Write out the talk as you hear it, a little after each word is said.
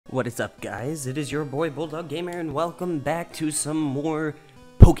What is up, guys? It is your boy Bulldog Gamer, and welcome back to some more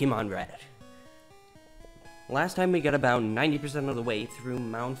Pokemon Red. Last time we got about 90% of the way through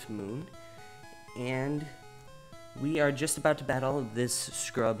Mount Moon, and we are just about to battle this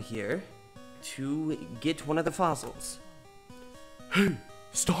scrub here to get one of the fossils. Hey,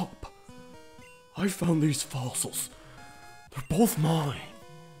 stop! I found these fossils. They're both mine.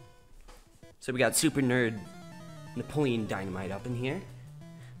 So we got Super Nerd Napoleon Dynamite up in here,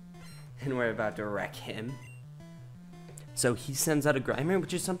 and we're about to wreck him. So he sends out a Grimer,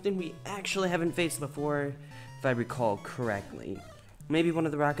 which is something we actually haven't faced before, if I recall correctly. Maybe one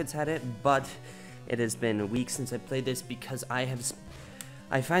of the Rockets had it, but it has been a week since I played this because I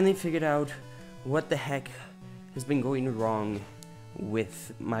finally figured out what the heck has been going wrong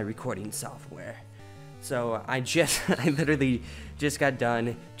with my recording software. So I literally just got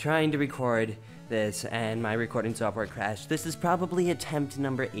done trying to record this and my recording software crashed. This is probably attempt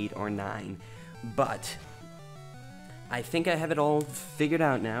number 8 or 9, but I think I have it all figured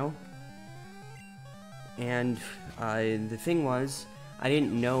out now. And the thing was, I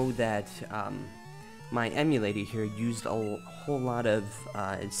didn't know that my emulator here used a whole lot of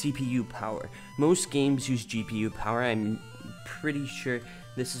CPU power. Most games use GPU power. I'm pretty sure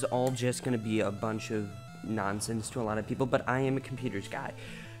this is all just going to be a bunch of nonsense to a lot of people, but I am a computers guy.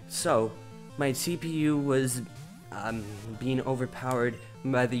 So my CPU was being overpowered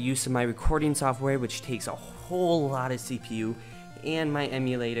by the use of my recording software, which takes a whole lot of CPU, and my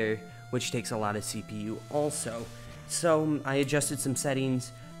emulator, which takes a lot of CPU also. So I adjusted some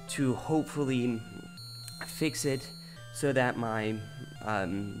settings to hopefully fix it so that my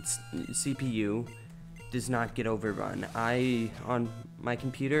CPU does not get overrun. On my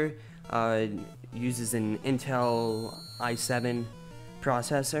computer, uses an Intel i7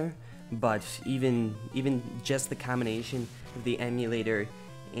 processor, but even just the combination of the emulator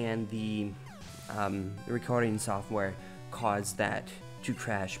and the recording software caused that to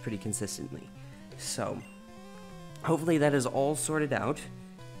crash pretty consistently. So hopefully that is all sorted out,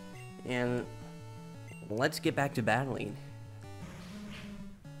 and let's get back to battling.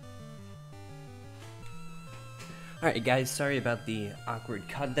 Alright guys, sorry about the awkward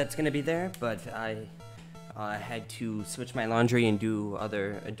cut that's gonna be there, but I had to switch my laundry and do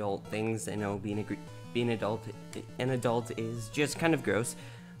other adult things. I know being an adult is just kind of gross,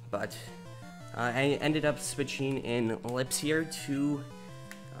 but I ended up switching in lips here to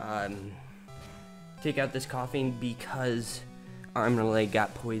take out this coughing because Arm and Leg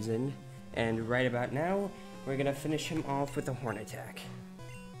got poisoned, and right about now we're gonna finish him off with a horn attack.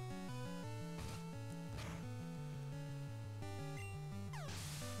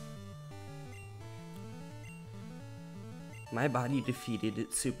 My body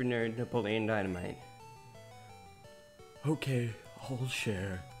defeated Super Nerd Napoleon Dynamite. Okay, I'll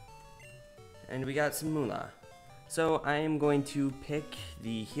share. And we got some moolah. So I am going to pick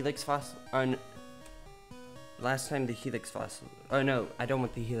the Helix Fossil. Last time the Helix Fossil. Oh no, I don't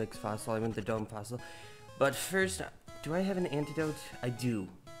want the Helix Fossil, I want the Dome Fossil. But first, do I have an antidote? I do.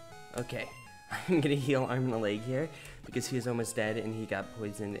 Okay, I'm gonna heal Arm and Leg here because he is almost dead and he got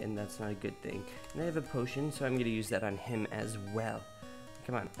poisoned, and that's not a good thing. And I have a potion, so I'm gonna use that on him as well.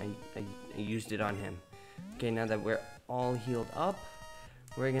 Come on, I used it on him. Okay, now that we're all healed up,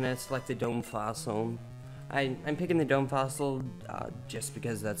 we're gonna select the Dome Fossil. I'm picking the Dome Fossil just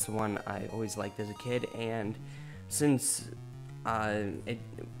because that's the one I always liked as a kid, and since I'm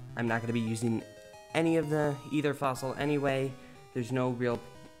not gonna be using any of either fossil anyway, there's no real.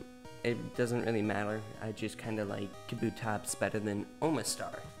 It doesn't really matter. I just kind of like Kabutops better than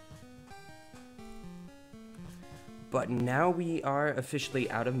Omastar. But now we are officially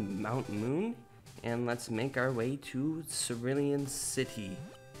out of Mount Moon, and let's make our way to Cerulean City.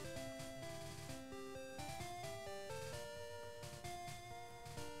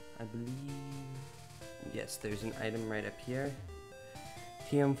 I believe, yes, there's an item right up here.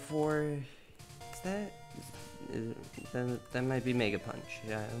 TM4, that might be Mega Punch.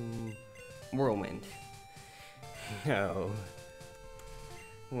 Whirlwind. No.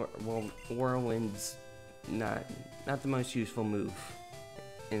 Well, Whirlwind's not the most useful move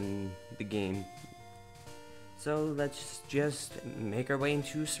in the game. So let's just make our way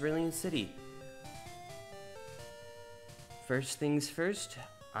into Cerulean City. First things first,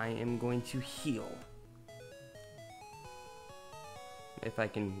 I am going to heal. If I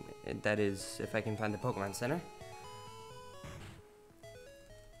can, that is, if I can find the Pokemon Center.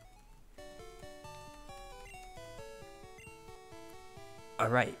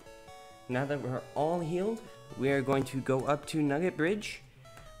 Alright, now that we're all healed, we are going to go up to Nugget Bridge.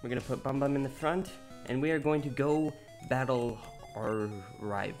 We're going to put Bum Bum in the front, and we are going to go battle our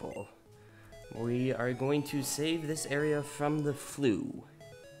rival. We are going to save this area from the flu.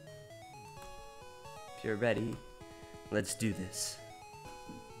 If you're ready, let's do this.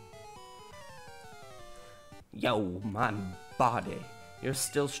 Yo, my body. You're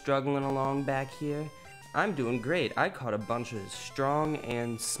still struggling along back here? I'm doing great. I caught a bunch of strong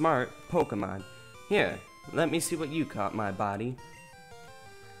and smart Pokemon. Here, let me see what you caught, my body.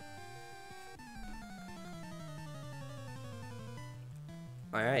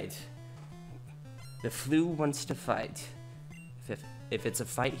 Alright. The flu wants to fight. If it's a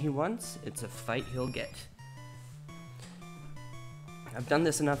fight he wants, it's a fight he'll get. I've done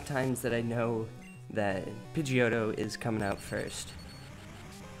this enough times that I know that Pidgeotto is coming out first.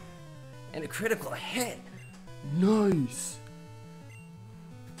 And a critical hit! Nice.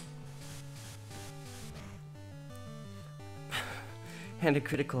 And a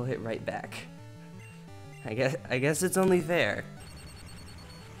critical hit right back. I guess it's only fair.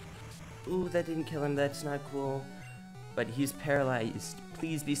 Ooh, that didn't kill him, that's not cool. But he's paralyzed.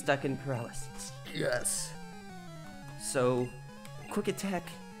 Please be stuck in paralysis. Yes! So, quick attack,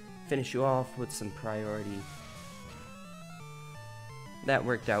 finish you off with some priority. That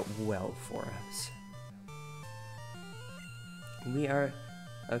worked out well for us. We are...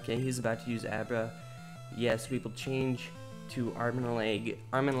 Okay, he's about to use Abra. Yes, we will change to Arm and a Leg.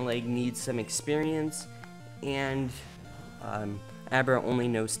 Arm and a Leg needs some experience, and Abra only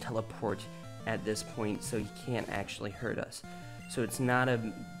knows Teleport at this point, so he can't actually hurt us. So it's not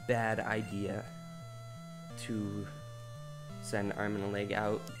a bad idea to send Arm and a Leg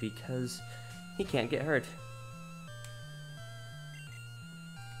out because he can't get hurt.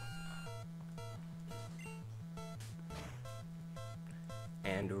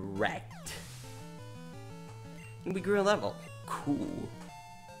 And wrecked. And we grew a level. Cool.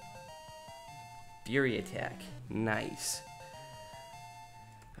 Fury attack. Nice.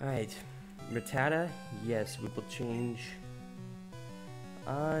 Alright. Rattata. Yes, we will change.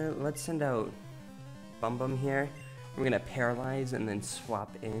 Let's send out Bum Bum here. We're gonna paralyze and then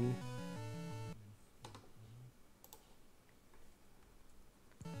swap in.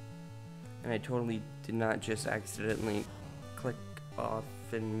 And I totally did not just accidentally click off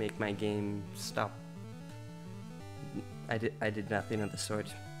and make my game stop. I did nothing of the sort.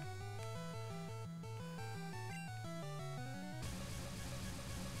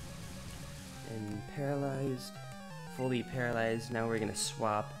 And paralyzed, fully paralyzed. Now we're gonna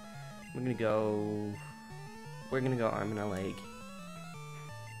swap. We're gonna go Arm and a Leg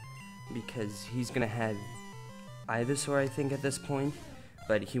because he's gonna have Ivysaur, I think, at this point,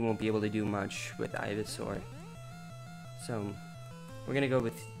 but he won't be able to do much with Ivysaur. So we're gonna go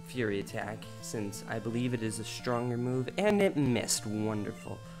with Fury attack since I believe it is a stronger move, and it missed.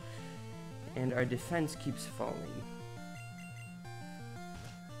 Wonderful. And our defense keeps falling.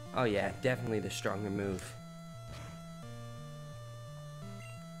 Oh yeah, definitely the stronger move.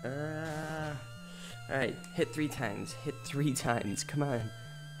 Alright, hit 3 times. Hit 3 times. Come on.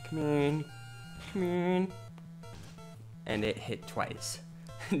 Come on. Come on. And it hit twice.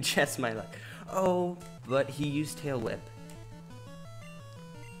 Just my luck. Oh, but he used Tail Whip.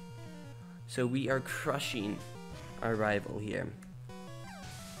 So we are crushing our rival here.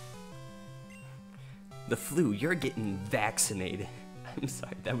 The flu, you're getting vaccinated. I'm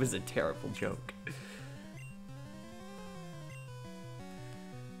sorry, that was a terrible joke.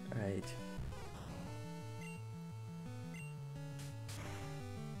 Alright.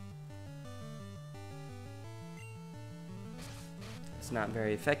 It's not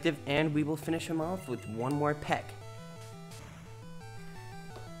very effective, and we will finish him off with one more peck.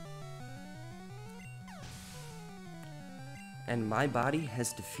 And my body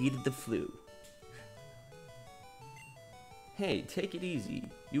has defeated the flu. Hey, take it easy.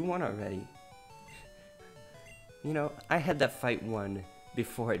 You won already. You know, I had that fight won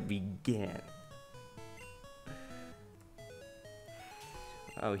before it began.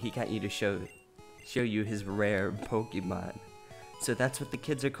 Oh, he got you to show you his rare Pokemon. So that's what the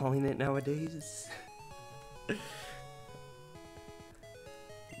kids are calling it nowadays?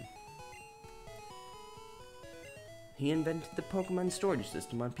 He invented the Pokemon storage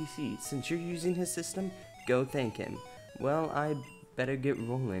system on PC. Since you're using his system, go thank him. Well, I better get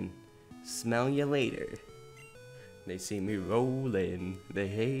rolling. Smell you later. They see me rolling, they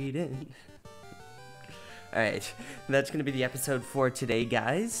hate it. Alright, that's going to be the episode for today,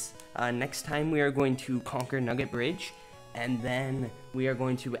 guys. Next time we are going to conquer Nugget Bridge, and then we are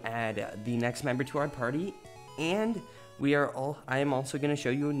going to add the next member to our party, and I am also going to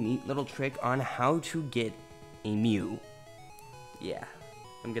show you a neat little trick on how to get a Mew. Yeah.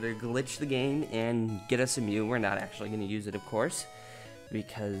 I'm gonna glitch the game and get us a Mew. We're not actually gonna use it, of course,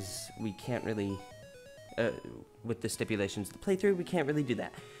 because we can't really, with the stipulations of the playthrough, we can't really do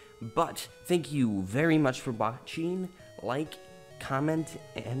that. But thank you very much for watching. Like, comment,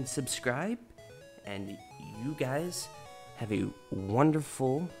 and subscribe. And you guys have a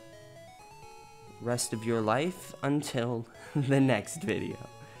wonderful rest of your life until the next video.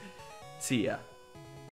 See ya.